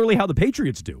singularly how the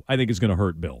Patriots do, I think is going to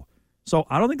hurt Bill. So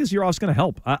I don't think this year off is going to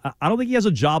help. I don't think he has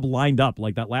a job lined up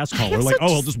like that last caller. Like,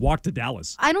 he'll just walk to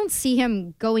Dallas. I don't see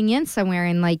him going in somewhere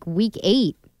in like week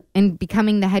 8 and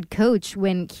becoming the head coach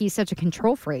when he's such a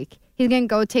control freak. He's going to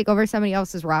go take over somebody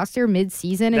else's roster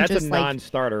mid-season and just a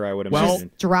non-starter, I would imagine.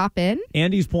 Just drop in?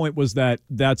 Andy's point was that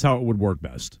that's how it would work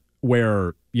best,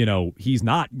 where, he's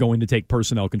not going to take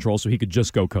personnel control so he could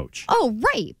just go coach. Oh,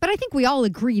 right. But I think we all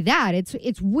agree that.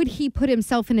 It's would he put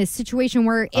himself in a situation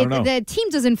where the team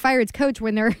doesn't fire its coach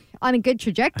when they're on a good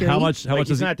trajectory? How much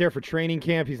he's not there for training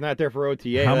camp. He's not there for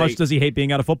OTA. How much does he hate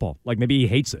being out of football? Like, maybe he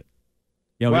hates it.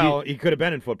 He could have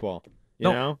been in football.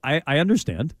 You know? I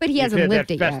understand. But he hasn't lived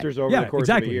it yet. Over the course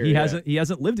exactly. Of a year, He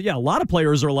hasn't lived it. Yeah, a lot of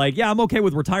players are like, I'm okay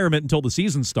with retirement until the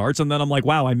season starts, and then I'm like,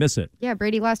 wow, I miss it. Yeah,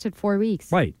 Brady lasted 4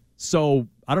 weeks. Right. So,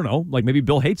 I don't know. Like, maybe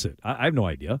Bill hates it. I have no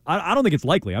idea. I don't think it's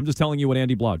likely. I'm just telling you what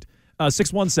Andy blogged.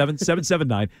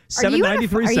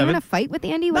 617-779-7937. Are you in a fight with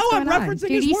Andy? What's going on?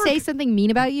 Did he say something mean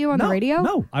about you on the radio?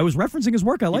 No, I was referencing his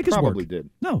work. I like his work. He probably did.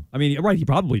 No, I mean, right, he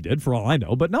probably did for all I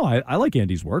know. But no, I like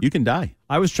Andy's work. You can die.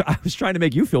 I was trying to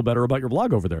make you feel better about your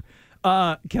blog over there.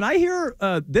 Can I hear,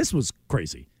 this was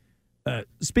crazy.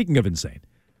 Speaking of insane,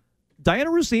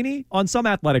 Diana Rossini on some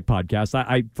athletic podcast,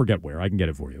 I forget where, I can get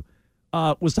it for you,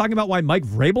 was talking about why Mike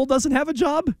Vrabel doesn't have a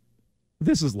job.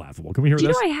 This is laughable. Can we hear this? Do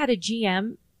you know I had a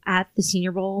GM at the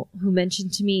Senior Bowl who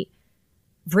mentioned to me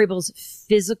Vrabel's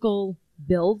physical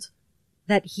build,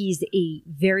 that he's a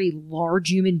very large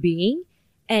human being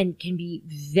and can be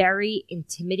very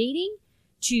intimidating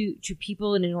to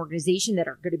people in an organization that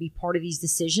are going to be part of these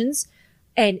decisions.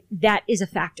 And that is a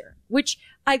factor, which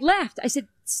I laughed. I said,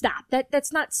 stop.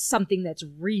 That's not something that's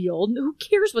real. Who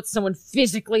cares what someone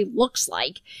physically looks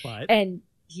like? What? And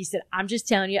he said, I'm just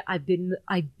telling you, I've been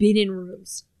in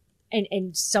rooms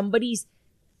and somebody's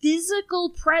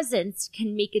physical presence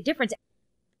can make a difference.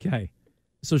 Okay.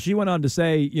 So she went on to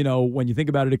say, when you think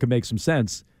about it, it could make some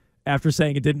sense. After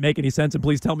saying it didn't make any sense, and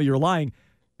please tell me you're lying.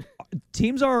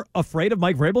 teams are afraid of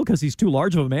Mike Vrabel because he's too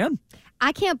large of a man?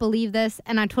 I can't believe this,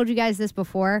 and I told you guys this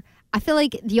before. I feel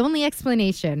like the only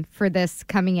explanation for this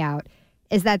coming out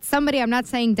is that somebody, I'm not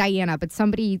saying Diana, but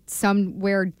somebody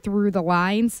somewhere through the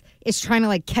lines is trying to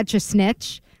like catch a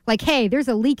snitch. Like, hey, there's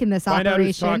a leak in this operation. Find out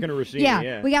who's talking to Rossini.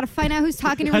 Yeah, we got to find out who's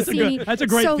talking to Rossini. That's a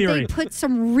great so theory. They put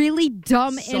some really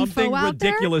dumb info out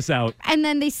ridiculous there, out. And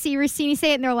then they see Rossini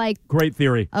say it, and they're like, great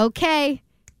theory. Okay,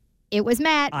 it was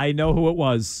Matt. I know who it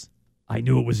was. I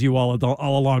knew it was you all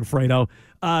along, Fredo.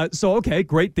 Okay,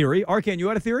 great theory. Arcand, you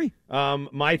had a theory?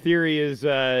 My theory is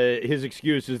his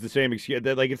excuse is the same excuse.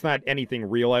 Like, it's not anything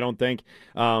real, I don't think.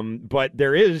 But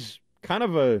there is kind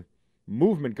of a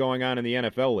movement going on in the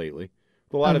NFL lately.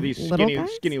 A lot of these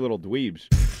skinny little dweebs.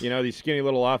 These skinny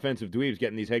little offensive dweebs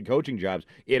getting these head coaching jobs.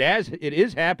 It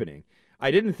is happening. I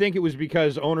didn't think it was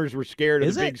because owners were scared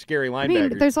of the big, scary linebackers. I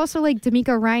mean, there's also like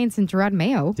D'Amico Ryans and Gerard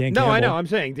Mayo. I know. I'm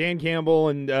saying Dan Campbell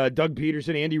and Doug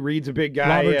Peterson. Andy Reid's a big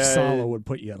guy. Robert Saleh would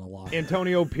put you in a lot.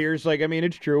 Antonio Pierce.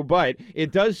 It's true. But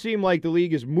it does seem like the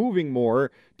league is moving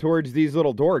more towards these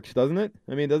little dorks, doesn't it?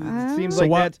 It seems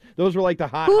like those were like the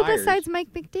hot Who hires. besides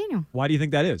Mike McDaniel? Why do you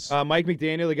think that is? Mike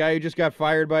McDaniel, the guy who just got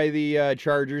fired by the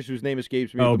Chargers, whose name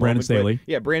escapes me. Brandon Staley.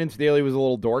 Brandon Staley was a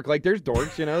little dork. Like, there's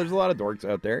dorks, there's a lot of dorks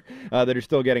out there that are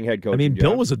still getting head coaching jobs.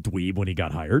 Bill was a dweeb when he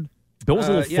got hired. Bill was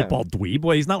a little football dweeb.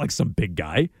 Well, he's not like some big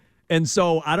guy. And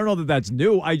so I don't know that that's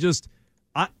new.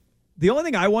 The only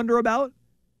thing I wonder about,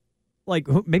 like,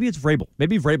 maybe it's Vrabel.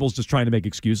 Maybe Vrabel's just trying to make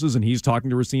excuses and he's talking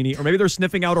to Rossini, or maybe they're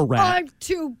sniffing out a rat. I'm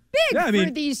too big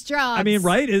for these jobs.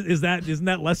 Right? Isn't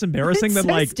that less embarrassing than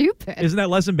so stupid? Isn't that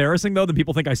less embarrassing though than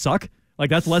people think I suck? Like,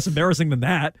 that's less embarrassing than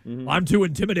that. Mm-hmm. I'm too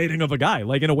intimidating of a guy.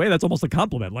 Like, in a way, that's almost a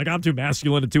compliment. Like, I'm too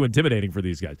masculine and too intimidating for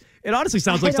these guys. It honestly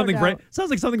sounds like something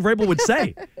Vrabel would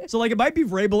say. So, like, it might be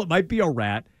Vrabel, it might be a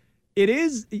rat. It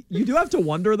is. You do have to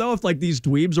wonder though if like these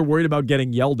dweebs are worried about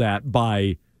getting yelled at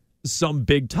by some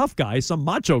big tough guy, some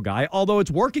macho guy. Although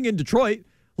it's working in Detroit,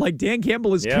 like Dan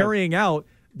Campbell is carrying out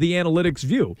the analytics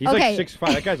view. He's like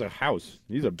 6'5". That guy's a house.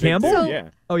 He's a big Campbell.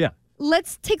 Dude. Oh yeah.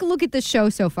 Let's take a look at the show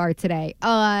so far today.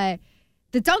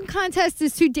 The dunk contest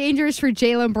is too dangerous for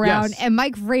Jaylen Brown, and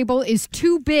Mike Vrabel is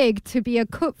too big to be a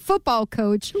football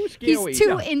coach. He's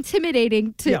too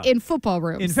intimidating in football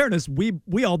rooms. In fairness, we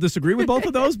all disagree with both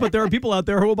of those, but there are people out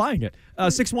there who are buying it.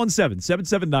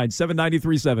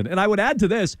 617-779-7937. And I would add to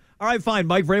this, all right, fine,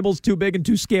 Mike Vrabel's too big and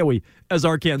too scary, as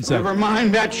Arcand said. Never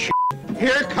mind that shit.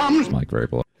 Here comes Mike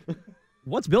Vrabel.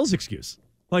 What's Bill's excuse?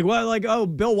 Like, what? Like, oh,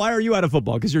 Bill, why are you out of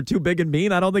football? Because you're too big and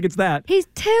mean? I don't think it's that. He's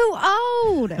too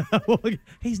old.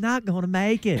 He's not going to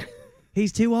make it.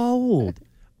 He's too old.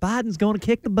 Biden's going to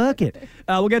kick the bucket.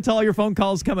 We'll get to all your phone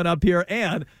calls coming up here.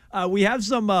 And we have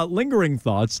some lingering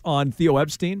thoughts on Theo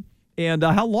Epstein and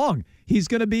how long he's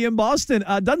going to be in Boston.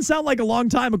 Doesn't sound like a long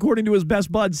time, according to his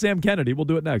best bud, Sam Kennedy. We'll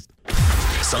do it next.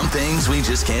 Some things we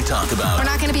just can't talk about. We're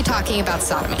not going to be talking about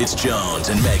sodomy. It's Jones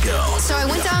and Mego. So I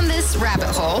went down this rabbit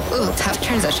hole. Ooh, tough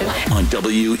transition. On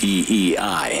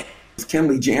WEEI.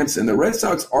 Kenley Jansen. The Red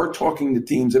Sox are talking to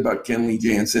teams about Kenley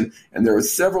Jansen, and there are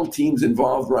several teams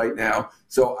involved right now.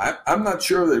 So I'm not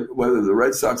sure whether the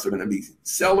Red Sox are going to be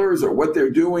sellers or what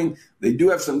they're doing. They do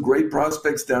have some great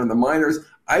prospects down in the minors.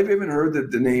 I've even heard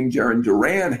that the name Jarren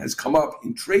Duran has come up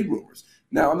in trade rumors.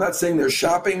 Now, I'm not saying they're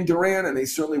shopping Duran, and they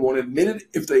certainly won't admit it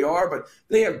if they are, but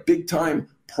they have big-time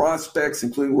prospects,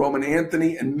 including Roman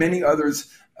Anthony and many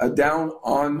others down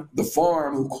on the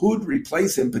farm who could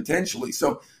replace him potentially.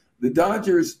 So the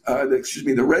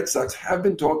the Red Sox have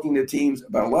been talking to teams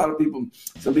about a lot of people.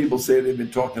 Some people say they've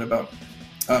been talking about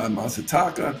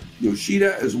Masataka,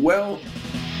 Yoshida as well.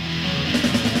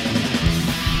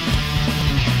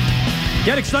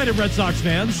 Get excited, Red Sox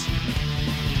fans.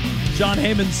 John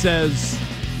Heyman says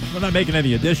we're not making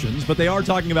any additions, but they are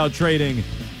talking about trading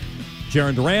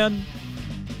Jarren Duran,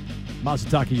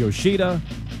 Masataka Yoshida,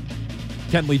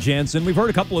 Kenley Jansen. We've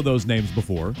heard a couple of those names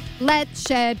before. Let's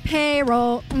shed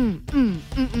payroll. I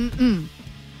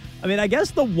mean, I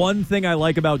guess the one thing I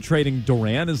like about trading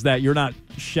Duran is that you're not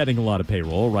shedding a lot of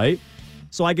payroll, right?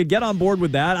 So I could get on board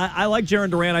with that. I like Jarren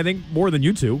Duran, I think, more than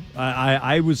you two.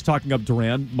 I was talking up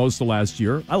Duran most of last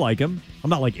year. I like him. I'm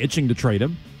not, like, itching to trade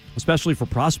him, especially for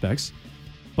prospects.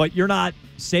 But you're not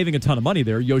saving a ton of money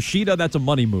there. Yoshida, that's a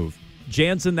money move.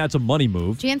 Jansen, that's a money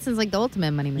move. Jansen's like the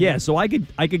ultimate money move. Yeah, so I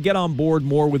could get on board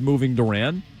more with moving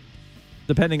Duran,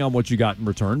 depending on what you got in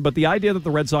return. But the idea that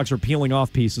the Red Sox are peeling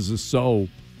off pieces is so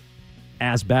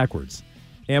ass backwards.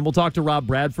 And we'll talk to Rob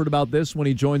Bradford about this when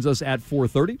he joins us at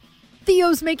 4:30.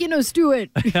 Theo's making us do it.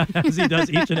 As he does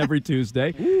each and every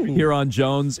Tuesday here on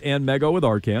Jones and Mego with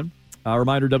Arcand.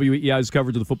 Reminder, WEEI's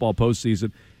coverage of the football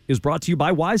postseason is brought to you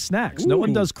by Wise Snacks. No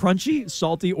one does crunchy,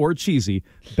 salty, or cheesy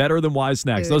better than Wise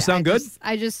Snacks. Dude, Those sound good?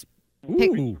 I just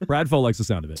Brad Foe likes the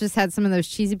sound of it. just had some of those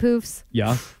cheesy poofs.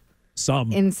 Yeah.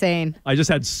 Some. Insane. I just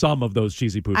had some of those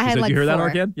cheesy poofs. I had Did like you hear that, 4.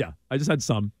 Arcand? Yeah. I just had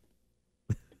some.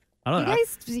 I don't know.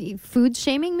 You guys food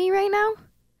shaming me right now?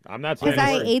 I'm not saying because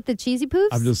I ate the cheesy poofs.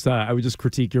 I'm just. I would just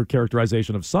critique your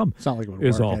characterization of some. It's not like it would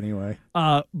work anyway.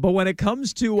 But when it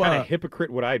comes to what kind of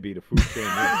hypocrite would I be to food shame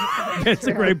you? That's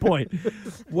a great point.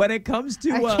 When it comes to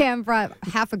Arcand brought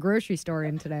half a grocery store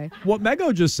in today. What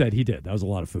Mego just said, he did. That was a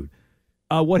lot of food.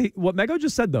 What Mego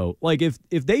just said though, like if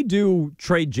they do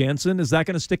trade Jansen, is that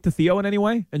going to stick to Theo in any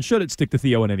way? And should it stick to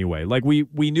Theo in any way? Like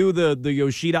we knew the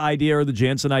Yoshida idea or the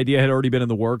Jansen idea had already been in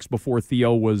the works before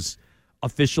Theo was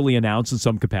officially announced in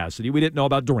some capacity. We didn't know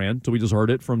about Duran until we just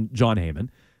heard it from John Heyman.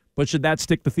 But should that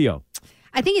stick to Theo?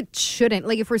 I think it shouldn't.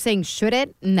 Like if we're saying should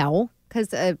it, no,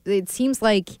 because it seems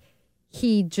like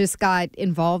he just got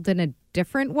involved in a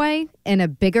different way, in a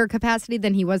bigger capacity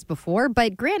than he was before.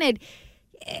 But granted,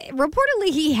 reportedly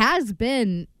he has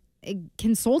been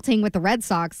consulting with the Red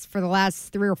Sox for the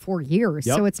last 3 or 4 years.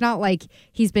 Yep. So it's not like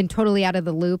he's been totally out of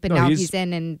the loop and No, now he's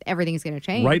in and everything's going to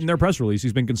change. Right in their press release,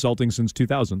 he's been consulting since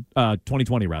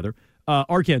 2020 rather.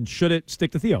 Arcand, should it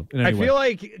stick to Theo in any way? I feel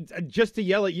like, just to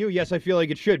yell at you, yes, I feel like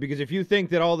it should, because if you think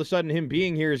that all of a sudden him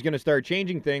being here is going to start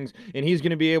changing things and he's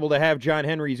going to be able to have John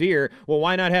Henry's ear, well,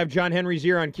 why not have John Henry's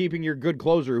ear on keeping your good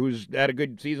closer who's had a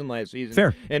good season last season?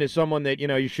 Fair. And is someone that,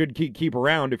 you should keep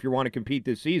around if you want to compete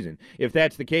this season. If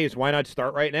that's the case, why not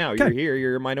start right now? Okay. You're here,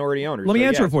 you're a minority owner. Let me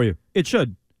answer yes. it for you. It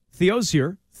should. Theo's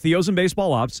here. Theo's in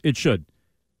baseball ops. It should.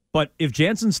 But if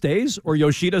Jansen stays or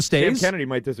Yoshida stays... Sam Kennedy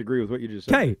might disagree with what you just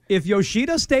said. Okay, if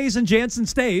Yoshida stays and Jansen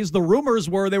stays, the rumors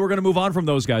were they were going to move on from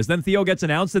those guys. Then Theo gets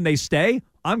announced and they stay.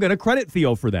 I'm going to credit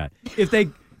Theo for that. If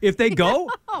they go,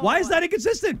 why is that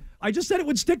inconsistent? I just said it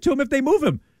would stick to him if they move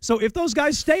him. So if those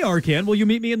guys stay, Arcand, will you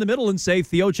meet me in the middle and say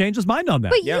Theo changed his mind on that?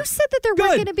 But you said that there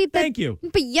weren't going to be... Thank you.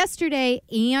 But yesterday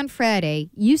and Friday,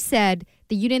 you said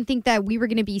that you didn't think that we were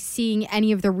going to be seeing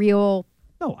any of the real...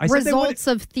 No, I said results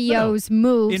of Theo's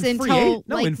moves in until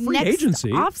in free next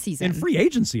agency, offseason. In free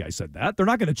agency, I said that. They're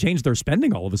not going to change their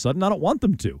spending all of a sudden. I don't want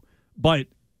them to. But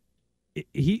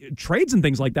he trades and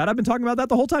things like that. I've been talking about that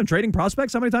the whole time. Trading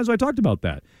prospects. How many times have I talked about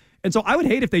that? And so I would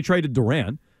hate if they traded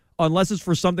Duran, unless it's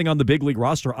for something on the big league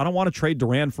roster. I don't want to trade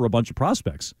Duran for a bunch of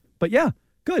prospects. But yeah,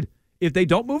 good. If they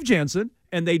don't move Jansen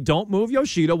and they don't move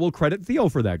Yoshida, we'll credit Theo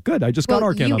for that. Good. I just got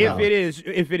Arcand on that.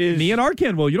 If it is, me and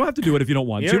Arcand will. You don't have to do it if you don't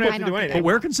want you to. don't have to do anything. But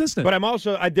we're consistent. But I'm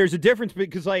also there's a difference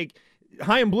because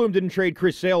Chaim Bloom didn't trade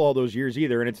Chris Sale all those years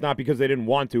either, and it's not because they didn't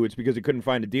want to. It's because he couldn't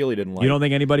find a deal he didn't like. You don't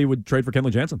think anybody would trade for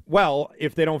Kenley Jansen? Well,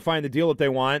 if they don't find the deal that they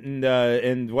want,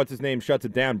 and what's his name shuts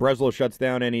it down, Breslow shuts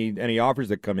down any offers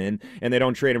that come in, and they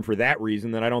don't trade him for that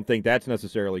reason, then I don't think that's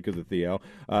necessarily because of Theo.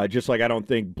 Just like I don't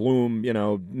think Bloom,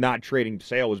 not trading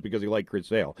Sale was because he liked Chris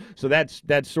Sale. So that's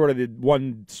sort of the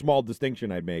one small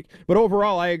distinction I'd make. But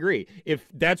overall, I agree. If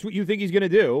that's what you think he's going to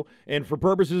do, and for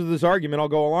purposes of this argument, I'll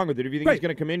go along with it. If you think he's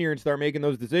going to come in here and start making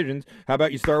those decisions, how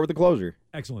about you start with the closer?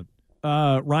 Excellent.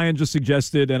 Ryan just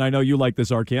suggested, and I know you like this,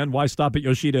 Arcand, why stop at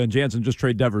Yoshida and Jansen? Just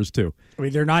trade Devers, too. I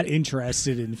mean, they're not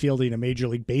interested in fielding a Major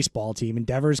League Baseball team, and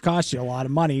Devers costs you a lot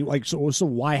of money. So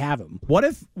why have him? Why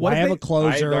have a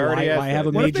closer? Why have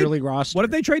a Major League roster? What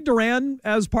if they trade Duran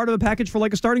as part of the package for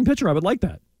a starting pitcher? I would like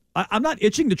that. I'm not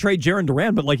itching to trade Jarren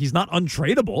Duran, but he's not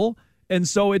untradeable, and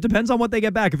so it depends on what they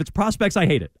get back. If it's prospects, I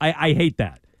hate it. I hate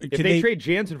that. If they trade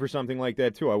Jansen for something like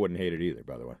that, too, I wouldn't hate it either,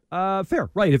 by the way. Fair.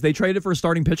 Right. If they traded for a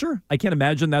starting pitcher, I can't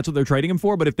imagine that's what they're trading him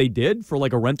for, but if they did for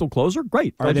a rental closer,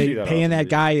 great. Are they paying that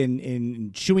guy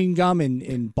in chewing gum and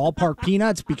in ballpark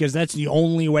peanuts? Because that's the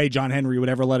only way John Henry would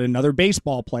ever let another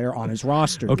baseball player on his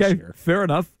roster this year. Fair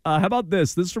enough. How about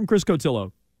this? This is from Chris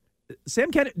Cotillo.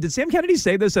 Did Sam Kennedy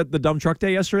say this at the Dump Truck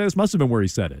Day yesterday? This must have been where he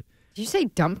said it. Did you say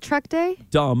Dump Truck Day?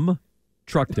 Dumb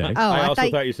Truck Day. Oh, I also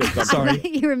thought you said dump. Sorry. I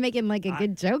thought you were making a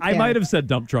good joke I might have said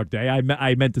Dump Truck Day.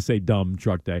 I meant to say Dumb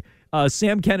Truck Day.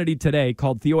 Sam Kennedy today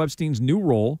called Theo Epstein's new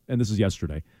role, and this is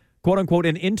yesterday, quote unquote,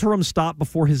 an interim stop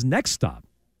before his next stop,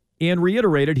 and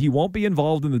reiterated he won't be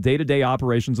involved in the day-to-day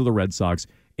operations of the Red Sox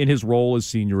in his role as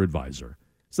senior advisor.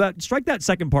 So strike that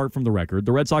second part from the record.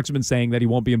 The Red Sox have been saying that he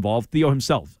won't be involved. Theo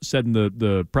himself said in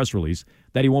the press release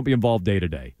that he won't be involved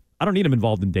day-to-day. I don't need him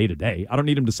involved in day-to-day. I don't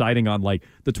need him deciding on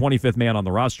the 25th man on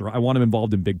the roster. I want him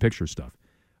involved in big picture stuff.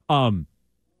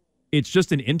 It's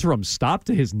just an interim stop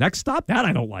to his next stop? That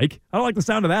I don't like. I don't like the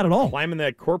sound of that at all. Climbing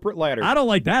that corporate ladder. I don't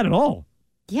like that at all.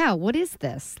 Yeah, what is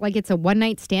this? It's a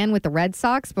one-night stand with the Red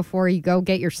Sox before you go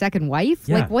get your second wife?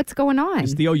 Yeah. What's going on?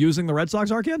 Is Theo using the Red Sox,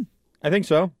 Arcand? I think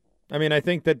so. I mean, I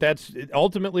think that's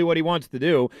ultimately what he wants to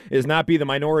do, is not be the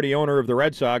minority owner of the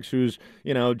Red Sox who's,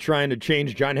 trying to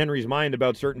change John Henry's mind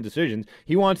about certain decisions.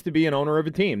 He wants to be an owner of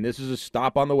a team. This is a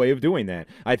stop on the way of doing that.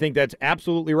 I think that's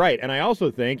absolutely right. And I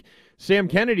also think Sam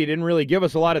Kennedy didn't really give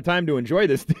us a lot of time to enjoy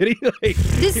this, did he?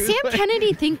 Does Sam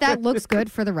Kennedy think that looks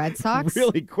good for the Red Sox?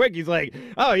 Really quick, he's like,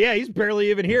 oh, yeah, he's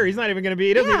barely even here. He's not even going to be,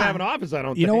 he doesn't even have an office, I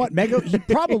don't think. You know what, Mego? He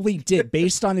probably did,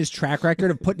 based on his track record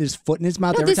of putting his foot in his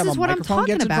mouth every time a microphone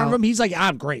gets in front of him. He's like,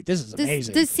 I'm great. This is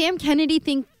amazing. Does Sam Kennedy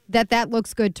think that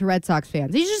looks good to Red Sox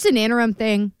fans? He's just an interim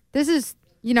thing. This is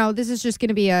just going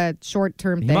to be a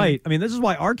short-term thing. He might. I mean, this is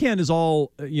why Arcand is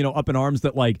all, up in arms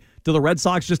that, do the Red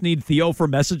Sox just need Theo for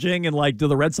messaging? And, do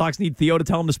the Red Sox need Theo to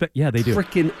tell them to spend? Yeah, they do.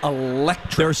 Freaking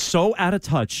electric. They're so out of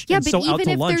touch. Yeah, and but so even out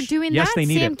to if lunch. they're doing yes, that, they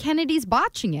need Sam it. Kennedy's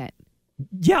botching it.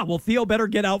 Yeah, well, Theo better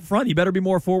get out front. He better be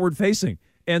more forward-facing.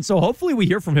 And so hopefully we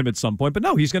hear from him at some point. But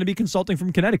no, he's going to be consulting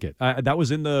from Connecticut. That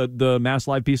was in the Mass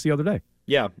Live piece the other day.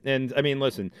 Yeah, and I mean,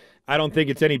 listen, I don't think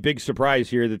it's any big surprise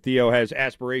here that Theo has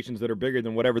aspirations that are bigger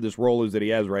than whatever this role is that he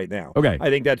has right now. Okay. I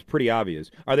think that's pretty obvious.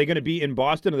 Are they going to be in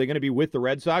Boston? Are they going to be with the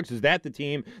Red Sox? Is that the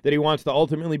team that he wants to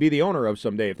ultimately be the owner of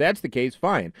someday? If that's the case,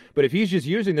 fine. But if he's just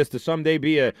using this to someday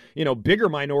be a, bigger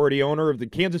minority owner of the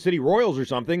Kansas City Royals or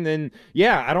something, then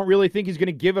yeah, I don't really think he's going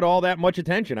to give it all that much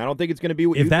attention. I don't think it's going to be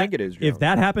what you think it is. If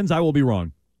that happens, I will be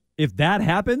wrong. If that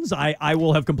happens, I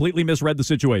will have completely misread the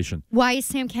situation. Why is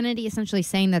Sam Kennedy essentially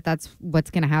saying that that's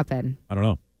what's going to happen? I don't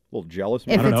know. A little jealous.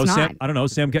 If I don't know. it's not. Sam, I don't know.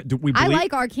 Sam, do we believe? I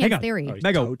like Arcand's theory.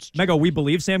 Mego, we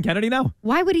believe Sam Kennedy now?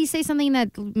 Why would he say something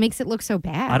that makes it look so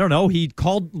bad? I don't know. He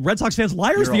called Red Sox fans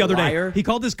liars the other day. He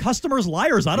called his customers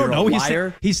liars. I don't know.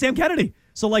 He's Sam Kennedy.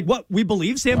 So, what? We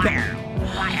believe Sam Kennedy?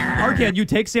 Arcand, you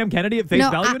take Sam Kennedy at face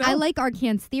value now? I like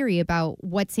Arcand's theory about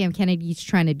what Sam Kennedy's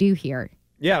trying to do here.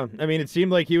 Yeah, I mean, it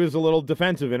seemed like he was a little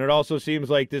defensive, and it also seems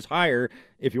like this hire,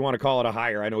 if you want to call it a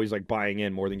hire, I know he's buying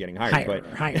in more than getting hired, but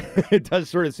it does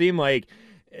sort of seem like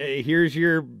here's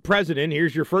your president,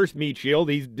 here's your first meat shield.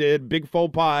 He did big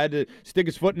faux pas to stick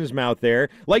his foot in his mouth there,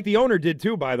 like the owner did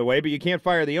too, by the way, but you can't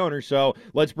fire the owner, so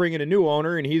let's bring in a new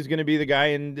owner, and he's going to be the guy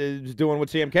and is doing what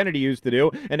Sam Kennedy used to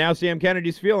do, and now Sam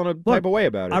Kennedy's feeling a type of way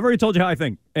about it. I've already told you how I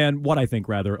think, and what I think,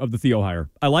 rather, of the Theo hire.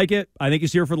 I like it. I think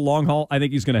he's here for the long haul. I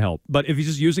think he's going to help. But if he's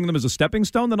just using them as a stepping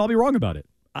stone, then I'll be wrong about it.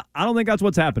 I don't think that's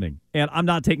what's happening. And I'm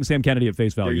not taking Sam Kennedy at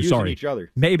face value. They're using each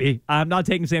other. Maybe. I'm not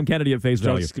taking Sam Kennedy at face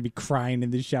value. Joe's going to be crying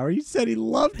in the shower. He said he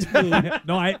loved me.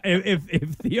 No,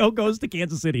 if Theo goes to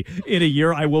Kansas City in a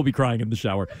year, I will be crying in the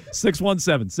shower.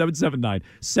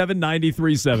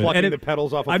 617-779-7937. Plucking the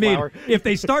petals off a flower. If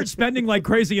they start spending like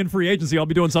crazy in free agency, I'll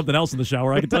be doing something else in the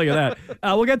shower. I can tell you that.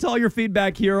 We'll get to all your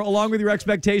feedback here, along with your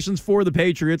expectations for the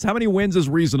Patriots. How many wins is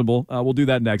reasonable? We'll do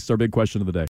that next. Our big question of the day.